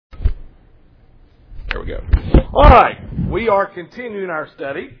go. All right. We are continuing our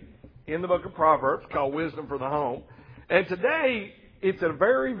study in the book of Proverbs called Wisdom for the Home. And today, it's a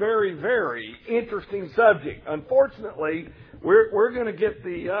very, very, very interesting subject. Unfortunately, we're going to get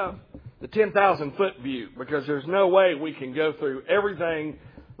the 10,000-foot view because there's no way we can go through everything,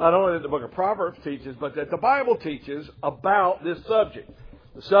 not only that the book of Proverbs teaches, but that the Bible teaches about this subject.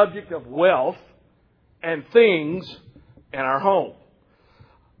 The subject of wealth and things in our home.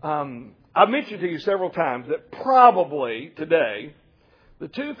 I've mentioned to you several times that probably today, the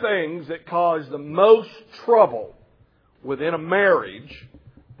two things that cause the most trouble within a marriage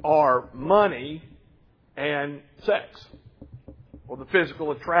are money and sex, or the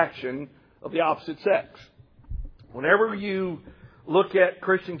physical attraction of the opposite sex. Whenever you look at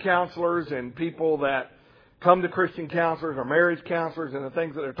Christian counselors and people that come to Christian counselors or marriage counselors and the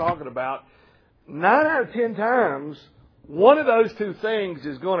things that they're talking about, 9 out of 10 times, one of those two things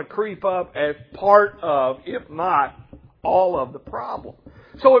is going to creep up as part of, if not all of the problem.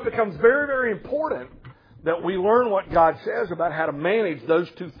 So it becomes very, very important that we learn what God says about how to manage those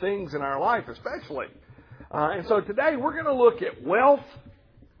two things in our life, especially. And so today we're going to look at wealth,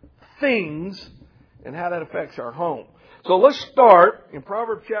 things, and how that affects our home. So let's start in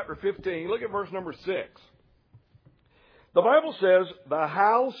Proverbs chapter 15. Look at verse number 6. The Bible says, "The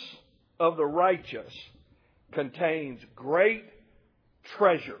house of the righteous contains great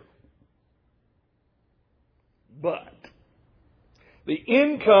treasure, but the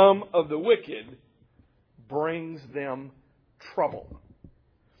income of the wicked brings them trouble."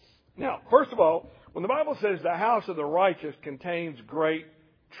 Now, first of all, when the Bible says the house of the righteous contains great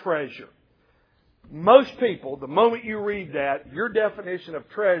treasure, most people, the moment you read that, your definition of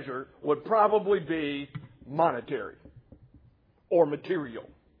treasure would probably be monetary or material.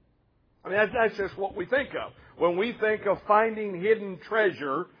 I mean, that's just what we think of. When we think of finding hidden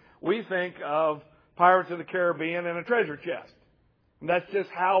treasure, we think of Pirates of the Caribbean and a treasure chest. And that's just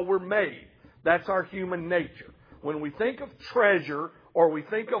how we're made. That's our human nature. When we think of treasure or we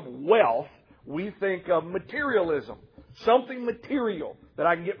think of wealth, we think of materialism. Something material that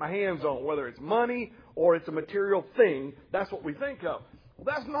I can get my hands on, whether it's money or it's a material thing. That's what we think of. Well,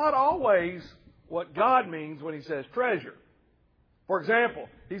 that's not always what God means when He says treasure. For example,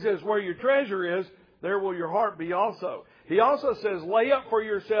 He says, where your treasure is, there will your heart be also. He also says, lay up for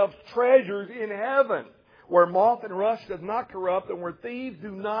yourselves treasures in heaven, where moth and rust does not corrupt, and where thieves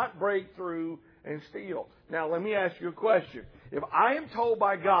do not break through and steal. Now, let me ask you a question. If I am told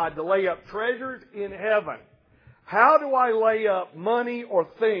by God to lay up treasures in heaven, how do I lay up money or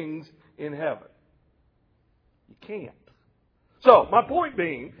things in heaven? You can't. So, my point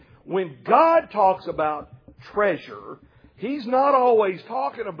being, when God talks about treasure, He's not always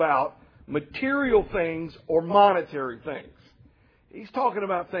talking about material things or monetary things. He's talking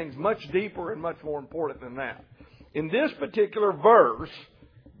about things much deeper and much more important than that. In this particular verse,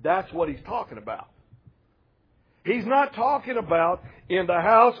 that's what He's talking about. He's not talking about in the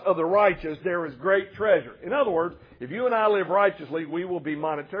house of the righteous there is great treasure. In other words, if you and I live righteously, we will be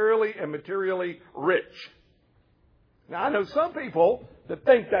monetarily and materially rich. Now, I know some people that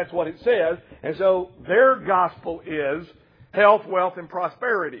think that's what it says, and so their gospel is health, wealth, and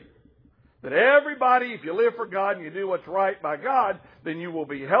prosperity. That everybody, if you live for God and you do what's right by God, then you will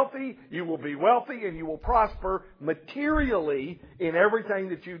be healthy, you will be wealthy, and you will prosper materially in everything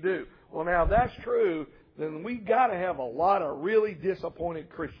that you do. Well, now, if that's true, then we've got to have a lot of really disappointed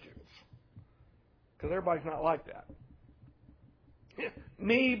Christians. Because everybody's not like that.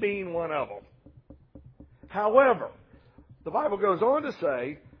 Me being one of them. However, the Bible goes on to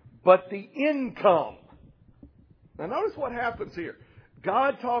say, but the income. Now, notice what happens here.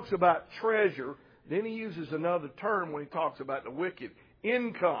 God talks about treasure, then He uses another term when He talks about the wicked.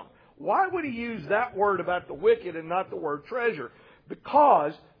 Income. Why would He use that word about the wicked and not the word treasure?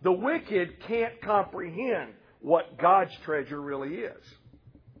 Because the wicked can't comprehend what God's treasure really is.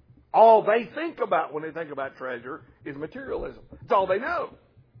 All they think about when they think about treasure is materialism. That's all they know.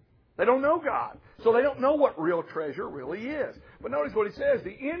 They don't know God. So they don't know what real treasure really is. But notice what He says.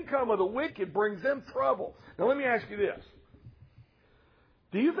 The income of the wicked brings them trouble. Now let me ask you this.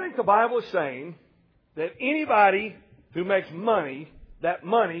 Do you think the Bible is saying that anybody who makes money, that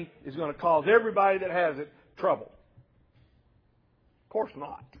money is going to cause everybody that has it trouble? Of course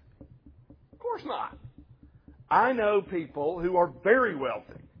not. Of course not. I know people who are very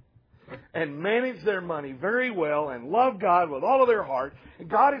wealthy and manage their money very well and love God with all of their heart. And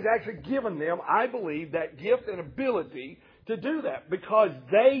God has actually given them, I believe, that gift and ability to do that because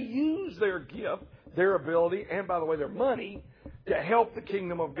they use their gift, their ability, and by the way, their money to help the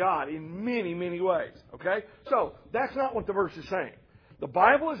kingdom of God in many, many ways. Okay? So, that's not what the verse is saying. The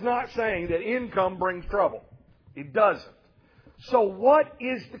Bible is not saying that income brings trouble. It doesn't. So what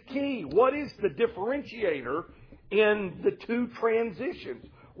is the key? What is the differentiator in the two transitions?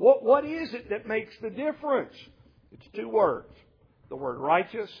 What is it that makes the difference? It's two words. The word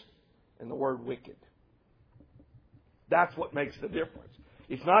righteous and the word wicked. That's what makes the difference.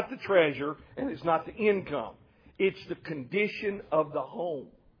 It's not the treasure and it's not the income. It's the condition of the home.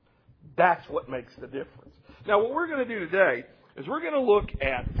 That's what makes the difference. Now, what we're going to do today is we're going to look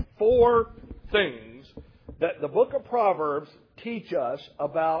at 4 things that the book of Proverbs teach us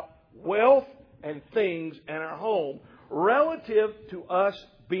about wealth and things in our home relative to us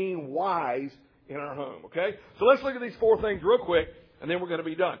being wise in our home. Okay? So let's look at these 4 things real quick, and then we're going to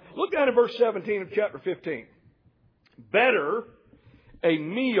be done. Look down at verse 17 of chapter 15. Better a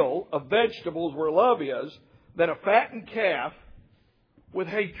meal of vegetables where love is than a fattened calf with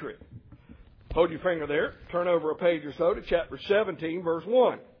hatred. Hold your finger there. Turn over a page or so to chapter 17, verse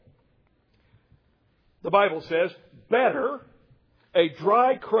 1. The Bible says, better a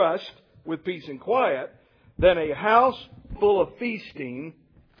dry crust with peace and quiet than a house full of feasting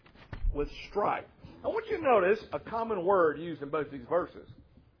with strife. I want you to notice a common word used in both these verses.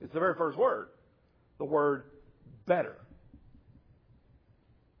 It's the very first word. The word better.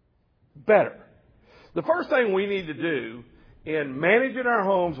 Better. The first thing we need to do in managing our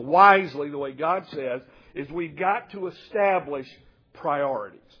homes wisely, the way God says, is we've got to establish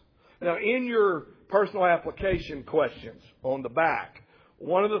priorities. Now, in your personal application questions on the back,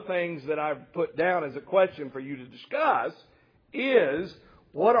 one of the things that I've put down as a question for you to discuss is,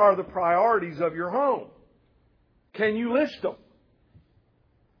 what are the priorities of your home? Can you list them?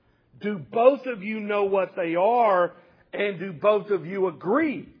 Do both of you know what they are, and do both of you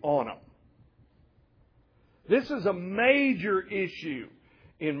agree on them? This is a major issue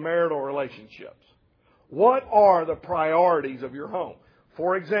in marital relationships. What are the priorities of your home?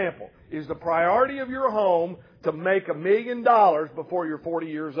 For example, is the priority of your home to make $1 million before you're 40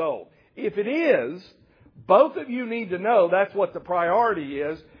 years old? If it is, both of you need to know that's what the priority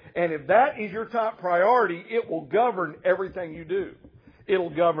is. And if that is your top priority, it will govern everything you do. It'll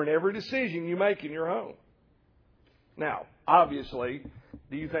govern every decision you make in your home. Now, obviously,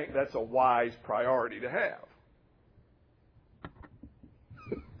 do you think that's a wise priority to have?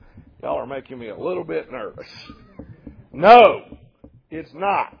 Y'all are making me a little bit nervous. No, it's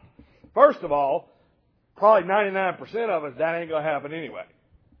not. First of all, probably 99% of us, that ain't going to happen anyway.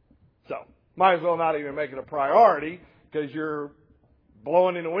 So, might as well not even make it a priority because you're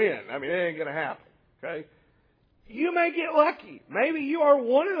blowing in the wind. I mean, it ain't going to happen. Okay? You may get lucky. Maybe you are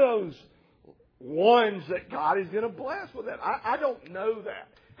one of those ones that God is going to bless with that. I don't know that.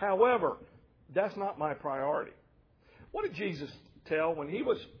 However, that's not my priority. What did Jesus tell when he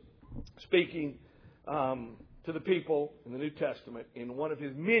was speaking to the people in the New Testament in one of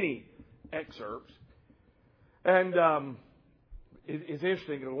his many excerpts? And it's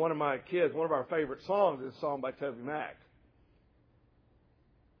interesting because one of my kids, one of our favorite songs is a song by Toby Mac.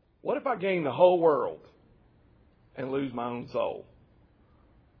 What if I gain the whole world and lose my own soul?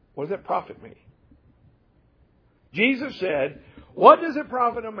 What does that profit me? Jesus said, what does it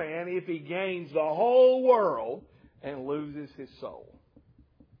profit a man if he gains the whole world and loses his soul?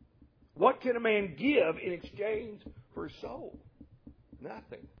 What can a man give in exchange for his soul?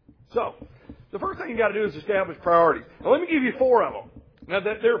 Nothing. So, the first thing you got to do is establish priorities. Now, let me give you 4 of them. Now,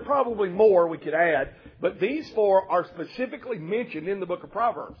 there are probably more we could add, but these 4 are specifically mentioned in the book of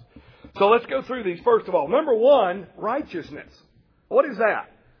Proverbs. So let's go through these. First of all, number 1, righteousness. What is that?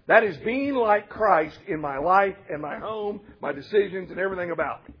 That is being like Christ in my life and my home, my decisions, and everything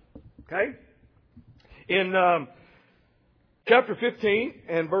about me. Okay? In chapter 15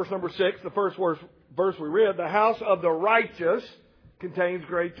 and verse number 6, the first verse we read, the house of the righteous contains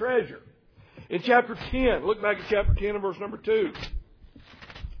great treasure. In chapter 10, look back at chapter 10 and verse number 2.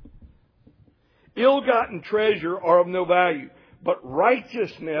 Ill-gotten treasure are of no value, but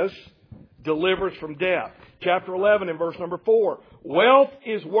righteousness delivers from death. Chapter 11 and verse number 4. Wealth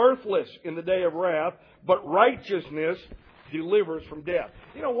is worthless in the day of wrath, but righteousness delivers from death.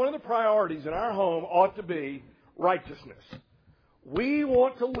 You know, one of the priorities in our home ought to be righteousness. We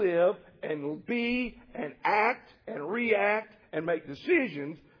want to live and be and act and react and make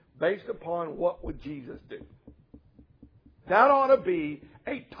decisions based upon what would Jesus do. That ought to be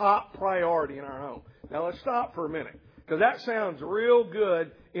a top priority in our home. Now let's stop for a minute, because that sounds real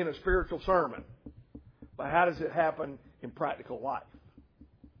good in a spiritual sermon. But how does it happen in practical life?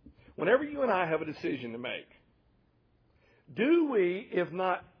 Whenever you and I have a decision to make, do we, if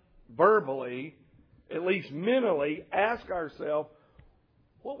not verbally, at least mentally, ask ourselves,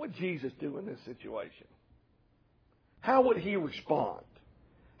 what would Jesus do in this situation? How would he respond?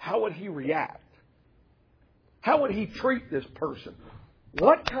 how would he react? How would he treat this person?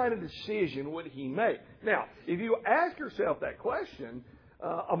 What kind of decision would he make? Now, if you ask yourself that question,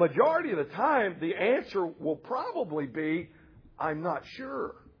 a majority of the time, the answer will probably be, I'm not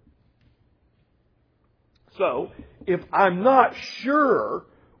sure. So, if I'm not sure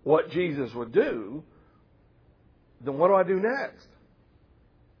what Jesus would do, then what do I do next?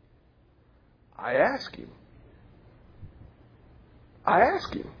 I ask Him.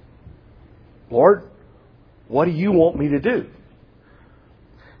 Lord, what do you want me to do?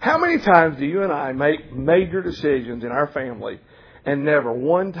 How many times do you and I make major decisions in our family and never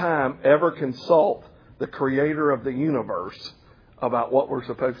one time ever consult the Creator of the universe about what we're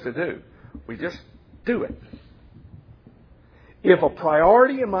supposed to do? We just do it. If a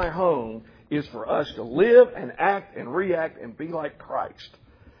priority in my home is for us to live and act and react and be like Christ,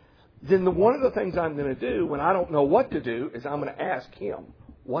 then one of the things I'm going to do when I don't know what to do is I'm going to ask Him,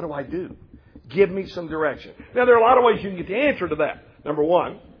 what do I do? Give me some direction. Now, there are a lot of ways you can get the answer to that. Number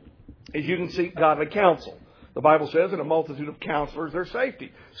one is you can seek godly counsel. The Bible says in a multitude of counselors there's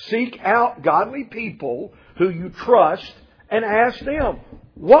safety. Seek out godly people who you trust and ask them,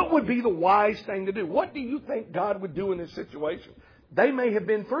 what would be the wise thing to do? What do you think God would do in this situation? They may have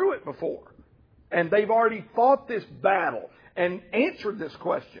been through it before, and they've already fought this battle and answered this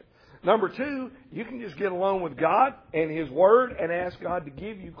question. Number two, you can just get alone with God and His Word and ask God to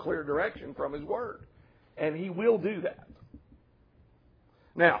give you clear direction from His Word. And He will do that.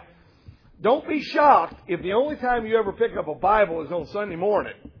 Now, don't be shocked if the only time you ever pick up a Bible is on Sunday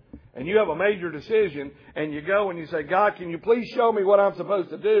morning and you have a major decision and you go and you say, God, can you please show me what I'm supposed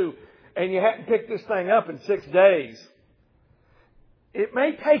to do? And you hadn't picked this thing up in 6 days. It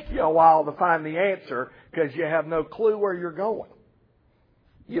may take you a while to find the answer because you have no clue where you're going.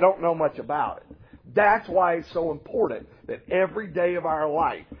 You don't know much about it. That's why it's so important that every day of our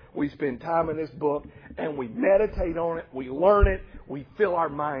life we spend time in this book and we meditate on it, we learn it, we fill our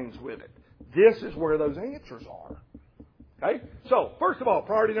minds with it. This is where those answers are. Okay? So, first of all,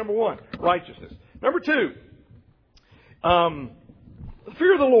 priority number one, righteousness. Number two, the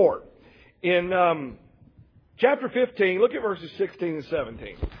fear of the Lord. In chapter 15, look at verses 16 and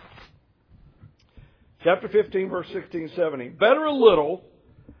 17. Chapter 15, verse 16 and 17. Better a little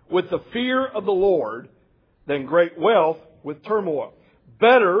with the fear of the Lord than great wealth with turmoil.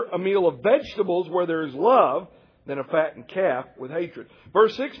 Better a meal of vegetables where there is love than a fattened calf with hatred.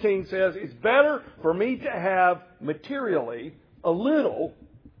 Verse 16 says, it's better for me to have materially a little,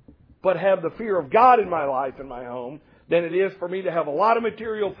 but have the fear of God in my life and my home, than it is for me to have a lot of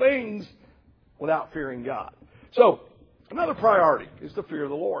material things without fearing God. So, another priority is the fear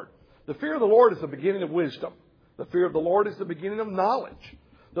of the Lord. The fear of the Lord is the beginning of wisdom. The fear of the Lord is the beginning of knowledge.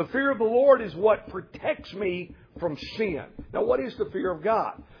 The fear of the Lord is what protects me from sin. Now, what is the fear of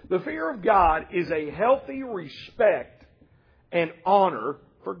God? The fear of God is a healthy respect and honor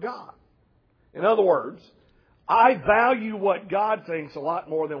for God. In other words, I value what God thinks a lot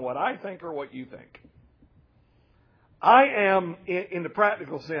more than what I think or what you think. I am, in the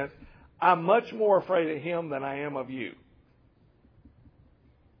practical sense, I'm much more afraid of Him than I am of you.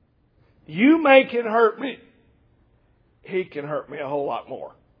 You can hurt me. He can hurt me a whole lot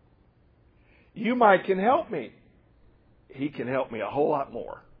more. You can help me. He can help me a whole lot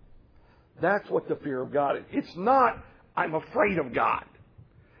more. That's what the fear of God is. It's not, I'm afraid of God.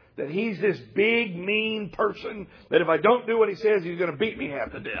 That He's this big, mean person that if I don't do what He says, He's going to beat me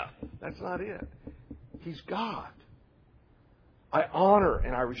half to death. That's not it. He's God. I honor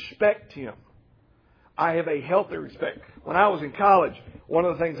and I respect Him. I have a healthy respect. When I was in college, one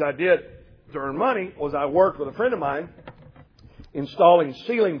of the things I did to earn money was I worked with a friend of mine installing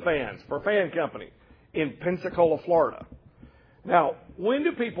ceiling fans for a fan company in Pensacola, Florida. Now, when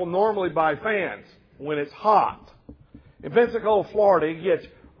do people normally buy fans? When it's hot. In Pensacola, Florida, it gets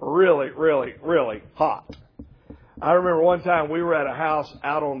really, really, really hot. I remember one time we were at a house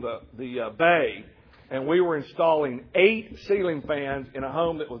out on the bay, and we were installing 8 ceiling fans in a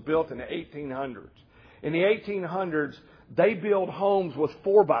home that was built in the 1800s. In the 1800s, they built homes with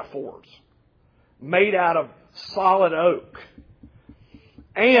 4x4s made out of solid oak.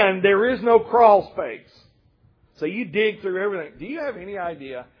 And there is no crawl space. So you dig through everything. Do you have any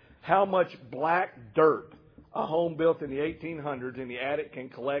idea how much black dirt a home built in the 1800s in the attic can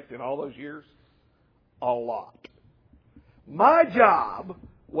collect in all those years? A lot. My job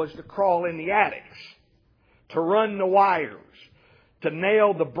was to crawl in the attics, to run the wires, to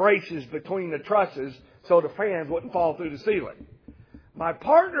nail the braces between the trusses so the fans wouldn't fall through the ceiling. My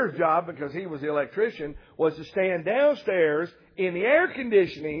partner's job, because he was the electrician, was to stand downstairs in the air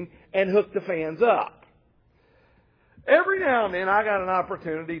conditioning and hook the fans up. every now and then I got an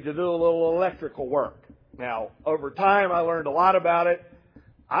opportunity to do a little electrical work. Now, over time I learned a lot about it.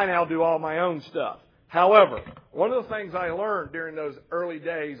 I now do all my own stuff. However, one of the things I learned during those early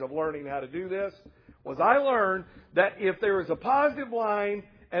days of learning how to do this was I learned that if there is a positive line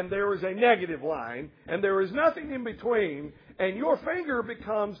and there is a negative line and there is nothing in between and your finger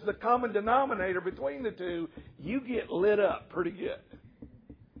becomes the common denominator between the two, you get lit up pretty good.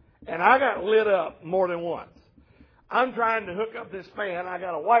 And I got lit up more than once. I'm trying to hook up this fan. I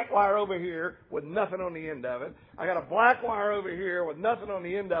got a white wire over here with nothing on the end of it. I got a black wire over here with nothing on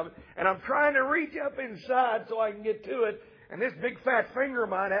the end of it. And I'm trying to reach up inside so I can get to it. And this big fat finger of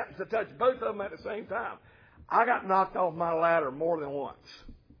mine happens to touch both of them at the same time. I got knocked off my ladder more than once.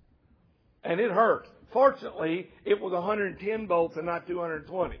 And it hurt. Fortunately, it was 110 volts and not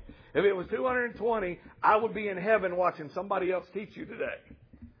 220. If it was 220, I would be in heaven watching somebody else teach you today.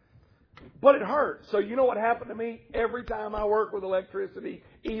 But it hurt. So you know what happened to me? Every time I work with electricity,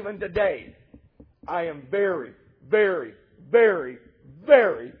 even today, I am very, very, very,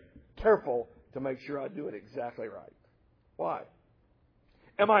 very careful to make sure I do it exactly right. Why?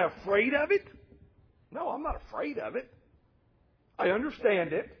 Am I afraid of it? No, I'm not afraid of it. I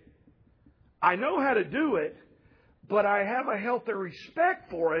understand it. I know how to do it, but I have a healthy respect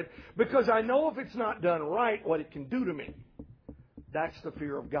for it because I know if it's not done right, what it can do to me. That's the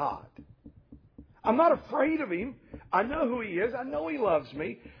fear of God. I'm not afraid of Him. I know who He is. I know He loves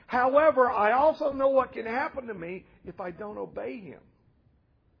me. However, I also know what can happen to me if I don't obey Him.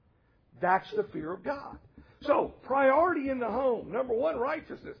 That's the fear of God. So, priority in the home. Number one,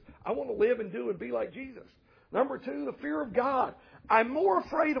 righteousness. I want to live and do and be like Jesus. Number two, the fear of God. I'm more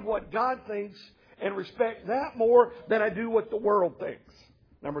afraid of what God thinks and respect that more than I do what the world thinks.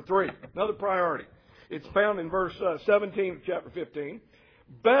 Number three, another priority. It's found in verse 17 of chapter 15.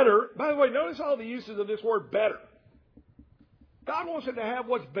 Better. By the way, notice all the uses of this word better. God wants it to have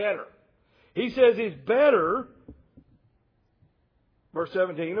what's better. He says it's better, verse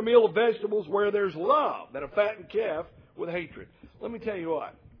 17, a meal of vegetables where there's love than a fattened calf with hatred. Let me tell you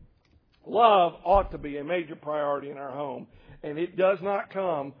what. Love ought to be a major priority in our home, and it does not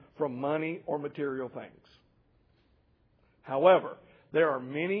come from money or material things. However, there are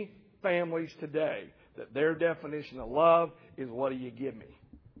many families today that their definition of love is, what do you give me?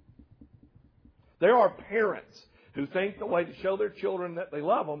 There are parents who think the way to show their children that they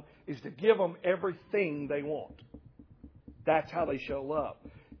love them is to give them everything they want. That's how they show love.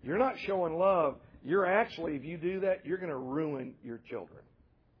 You're not showing love. You're actually, if you do that, you're going to ruin your children.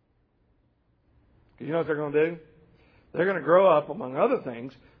 You know what they're going to do? They're going to grow up, among other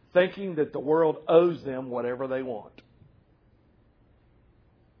things, thinking that the world owes them whatever they want.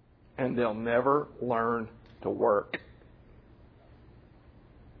 And they'll never learn to work.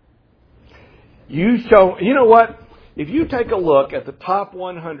 You know what? If you take a look at the top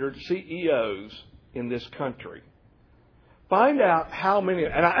 100 CEOs in this country, find out how many,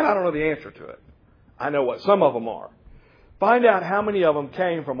 and I don't know the answer to it. I know what some of them are. Find out how many of them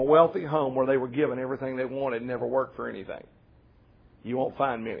came from a wealthy home where they were given everything they wanted and never worked for anything. You won't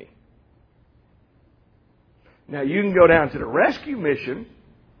find many. Now, you can go down to the rescue mission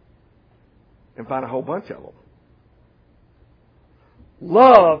and find a whole bunch of them.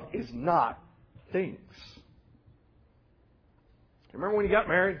 Love is not things. Remember when you got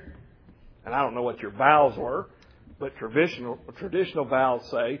married? And I don't know what your vows were, but traditional vows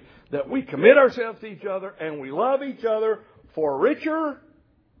say that we commit ourselves to each other and we love each other for richer,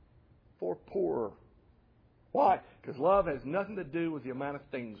 for poorer. Why? Because love has nothing to do with the amount of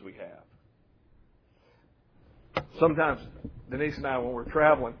things we have. Sometimes Denise and I, when we're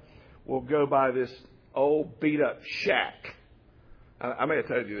traveling, we'll go by this old beat-up shack. I may have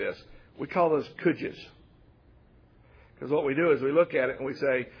told you this. We call those kudjas. Because what we do is we look at it and we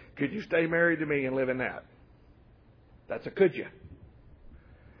say, could you stay married to me and live in that? That's a kudja.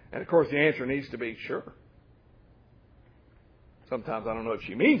 And of course the answer needs to be sure. Sometimes I don't know if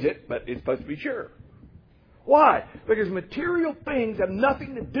she means it, but it's supposed to be sure. Why? Because material things have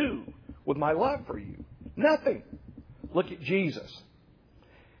nothing to do with my love for you. Nothing. Look at Jesus.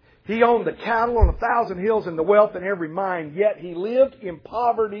 He owned the cattle on 1,000 hills and the wealth in every mine, yet He lived in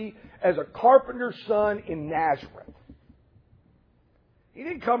poverty as a carpenter's son in Nazareth. He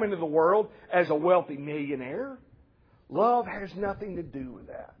didn't come into the world as a wealthy millionaire. Love has nothing to do with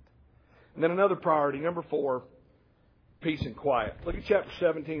that. And then another priority, number 4, peace and quiet. Look at chapter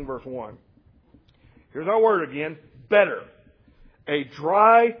 17, verse 1. Here's our word again, better. A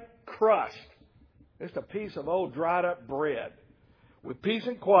dry crust. Just a piece of old dried up bread. With peace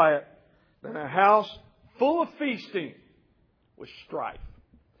and quiet than a house full of feasting with strife.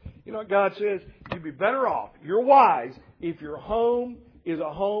 You know what God says? you'd be better off, you're wise, if your home is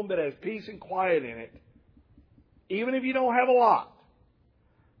a home that has peace and quiet in it, even if you don't have a lot,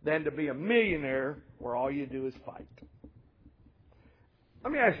 than to be a millionaire where all you do is fight.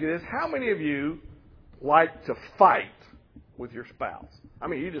 Let me ask you this. How many of you like to fight with your spouse? I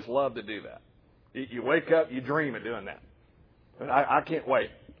mean, you just love to do that. You wake up, you dream of doing that. And I can't wait.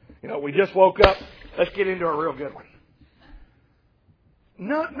 You know, we just woke up. Let's get into a real good one.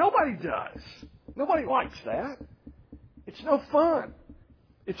 No, nobody does. Nobody likes that. It's no fun.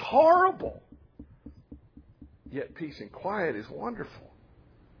 It's horrible. Yet peace and quiet is wonderful.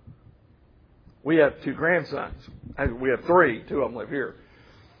 We have 2 grandsons. We have 3. 2 of them live here.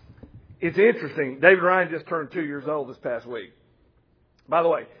 It's interesting. David Ryan just turned 2 years old this past week. By the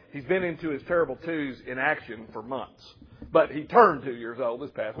way, he's been into his terrible twos in action for months. But he turned 2 years old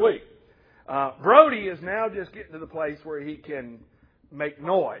this past week. Brody is now just getting to the place where he can make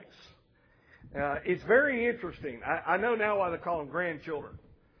noise. It's very interesting. I know now why they call them grandchildren.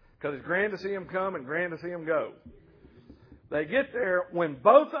 Because it's grand to see them come and grand to see them go. They get there when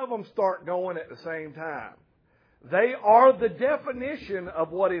both of them start going at the same time. They are the definition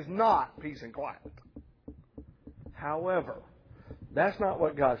of what is not peace and quiet. However, that's not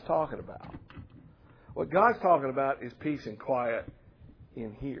what God's talking about. What God's talking about is peace and quiet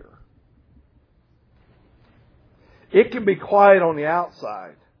in here. It can be quiet on the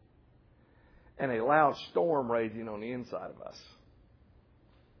outside and a loud storm raging on the inside of us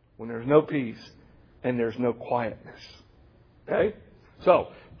when there's no peace and there's no quietness. Okay? So,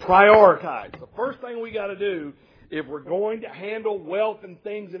 prioritize. The first thing we got to do if we're going to handle wealth and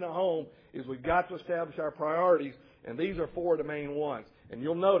things in a home is we've got to establish our priorities, and these are 4 of the main ones. And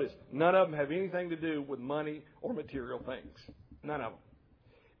you'll notice none of them have anything to do with money or material things. None of them.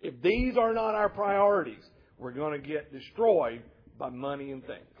 If these are not our priorities, we're going to get destroyed by money and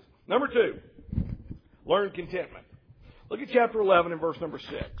things. Number 2, learn contentment. Look at chapter 11 and verse number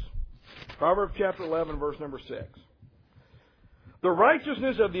 6. Proverbs chapter 11, verse number 6. The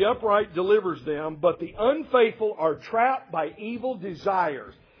righteousness of the upright delivers them, but the unfaithful are trapped by evil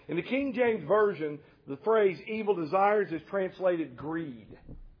desires. In the King James Version, the phrase evil desires is translated greed.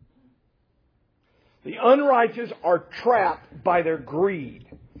 The unrighteous are trapped by their greed.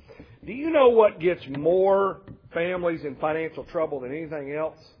 Do you know what gets more families in financial trouble than anything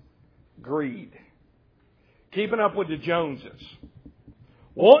else? Greed. Keeping up with the Joneses.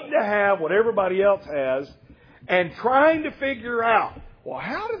 Wanting to have what everybody else has and trying to figure out, well,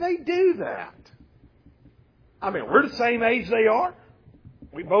 how do they do that? I mean, we're the same age they are.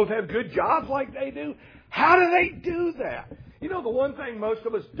 We both have good jobs like they do. How do they do that? You know, the one thing most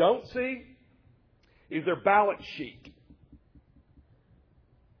of us don't see is their balance sheet.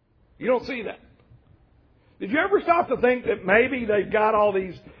 You don't see that. Did you ever stop to think that maybe they've got all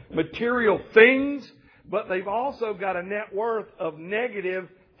these material things, but they've also got a net worth of negative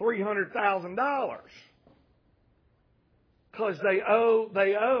 $300,000? Because they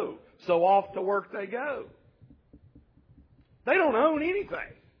owe. So off to work they go. They don't own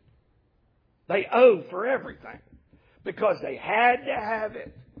anything. They owe for everything. Because they had to have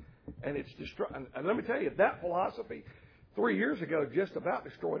it. And it's destroyed. And let me tell you, that philosophy 3 years ago just about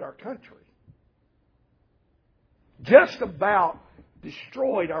destroyed our country. Just about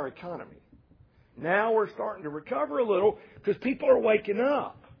destroyed our economy. Now we're starting to recover a little because people are waking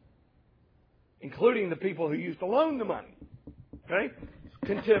up. Including the people who used to loan the money. Okay?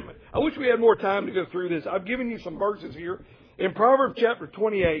 Contentment. I wish we had more time to go through this. I've given you some verses here. In Proverbs chapter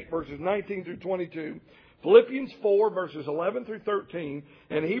 28, verses 19 through 22, Philippians 4, verses 11 through 13,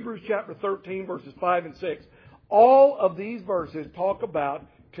 and Hebrews chapter 13, verses 5 and 6. All of these verses talk about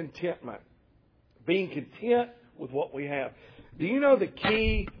contentment. Being content with what we have. Do you know the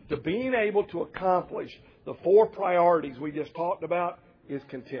key to being able to accomplish the 4 priorities we just talked about is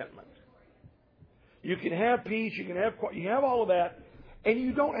contentment? You can have peace, you have all of that, and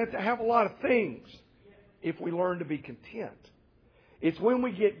you don't have to have a lot of things if we learn to be content. It's when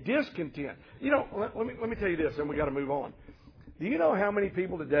we get discontent. You know, let me tell you this, and we got to move on. Do you know how many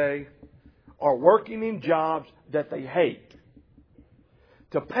people today are working in jobs that they hate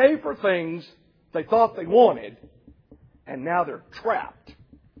to pay for things they thought they wanted, and now they're trapped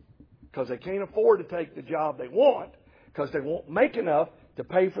because they can't afford to take the job they want because they won't make enough to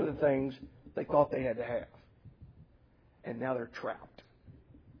pay for the things they thought they had to have. And now they're trapped.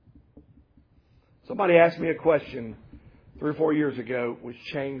 Somebody asked me a question 3 or 4 years ago, which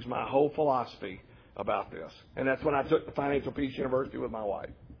changed my whole philosophy about this. And that's when I took the Financial Peace University with my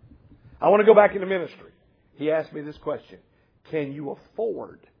wife. I want to go back into ministry. He asked me this question. Can you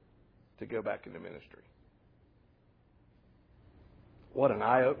afford to go back into ministry? What an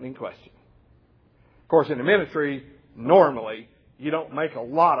eye-opening question. course, in the ministry, normally, you don't make a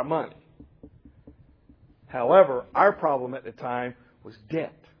lot of money. However, our problem at the time was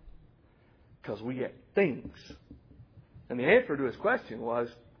debt. Because we had things. And the answer to his question was,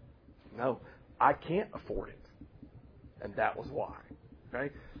 no, I can't afford it. And that was why.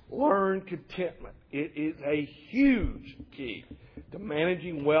 Okay? Learn contentment. It is a huge key to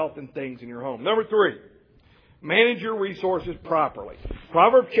managing wealth and things in your home. Number 3, manage your resources properly.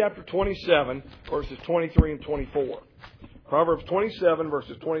 Proverbs chapter 27, verses 23 and 24. Proverbs 27,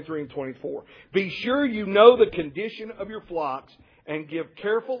 verses 23 and 24. Be sure you know the condition of your flocks and give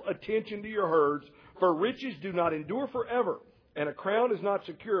careful attention to your herds, for riches do not endure forever, and a crown is not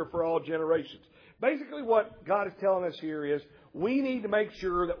secure for all generations. Basically, what God is telling us here is we need to make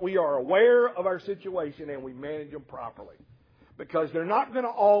sure that we are aware of our situation and we manage them properly. Because they're not going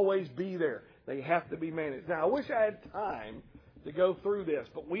to always be there. They have to be managed. Now, I wish I had time to go through this,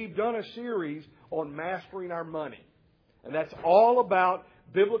 but we've done a series on mastering our money. And that's all about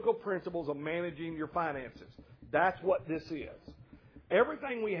biblical principles of managing your finances. That's what this is.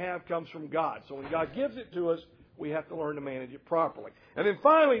 Everything we have comes from God. So when God gives it to us, we have to learn to manage it properly. And then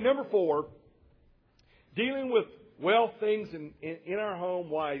finally, number 4, dealing with wealth things in our home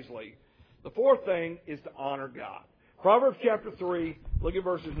wisely. The 4th thing is to honor God. Proverbs chapter 3, look at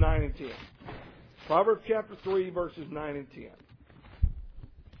verses 9 and 10. Proverbs chapter 3, verses 9 and 10.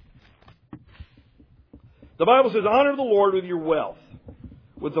 The Bible says, honor the Lord with your wealth,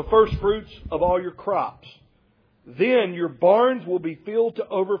 with the first fruits of all your crops. Then your barns will be filled to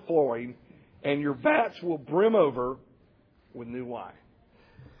overflowing, and your vats will brim over with new wine.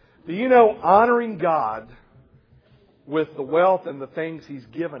 Do you know honoring God with the wealth and the things He's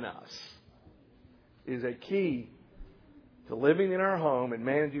given us is a key to living in our home and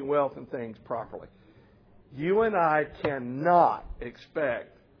managing wealth and things properly? You and I cannot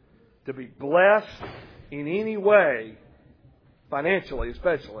expect to be blessed in any way, financially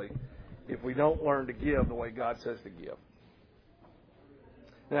especially, if we don't learn to give the way God says to give.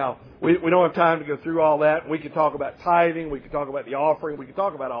 Now, we don't have time to go through all that. We could talk about tithing. We could talk about the offering. We could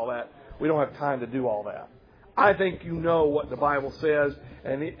talk about all that. We don't have time to do all that. I think you know what the Bible says,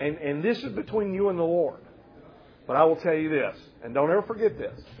 and this is between you and the Lord. But I will tell you this, and don't ever forget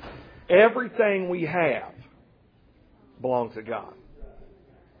this. Everything we have belongs to God.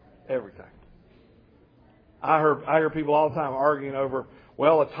 Everything. I hear people all the time arguing over,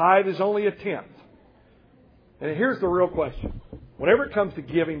 well, a tithe is only a tenth. And here's the real question. Whenever it comes to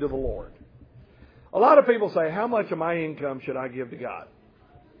giving to the Lord, a lot of people say, how much of my income should I give to God?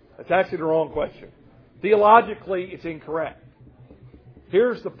 That's actually the wrong question. Theologically, it's incorrect.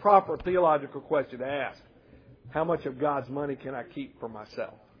 Here's the proper theological question to ask. How much of God's money can I keep for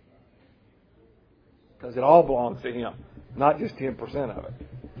myself? Because it all belongs to Him, not just 10% of it.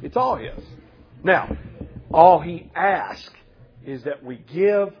 It's all His. Now, all He asks is that we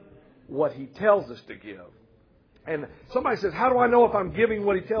give what He tells us to give. And somebody says, how do I know if I'm giving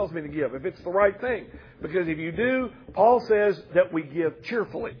what He tells me to give? If it's the right thing. Because if you do, Paul says that we give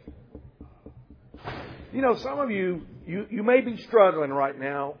cheerfully. You know, some of you may be struggling right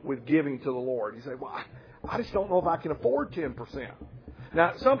now with giving to the Lord. You say, well, I just don't know if I can afford 10%.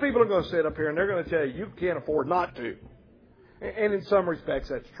 Now, some people are going to sit up here and they're going to tell you, you can't afford not to. And in some respects,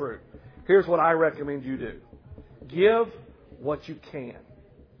 that's true. Here's what I recommend you do. Give what you can.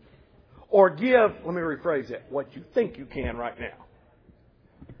 Or give, let me rephrase that, what you think you can right now.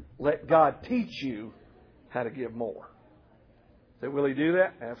 Let God teach you how to give more. So will He do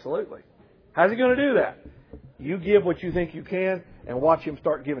that? Absolutely. How's He going to do that? You give what you think you can and watch Him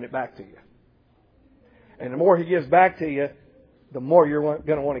start giving it back to you. And the more He gives back to you, the more you're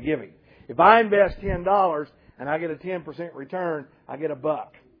going to want to give Him. If I invest $10 and I get a 10% return, I get $1.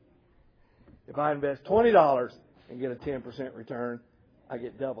 If I invest $20 and get a 10% return, I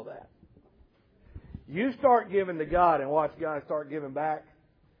get double that. You start giving to God and watch God start giving back,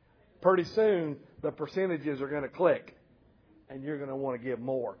 pretty soon the percentages are going to click and you're going to want to give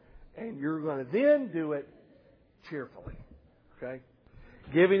more. And you're going to then do it cheerfully. Okay?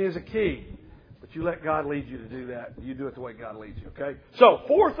 Giving is a key. But you let God lead you to do that. You do it the way God leads you. Okay? So,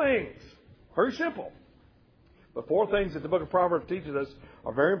 4 things. Very simple. But 4 things that the book of Proverbs teaches us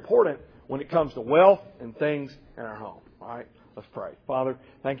are very important when it comes to wealth and things in our home. All right? Let's pray. Father,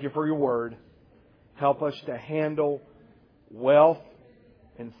 thank you for your word. Help us to handle wealth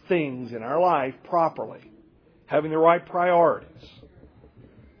and things in our life properly, having the right priorities.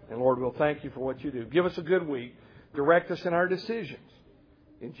 And Lord, we'll thank you for what you do. Give us a good week. Direct us in our decisions.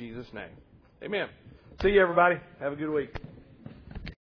 In Jesus' name. Amen. See you, everybody. Have a good week.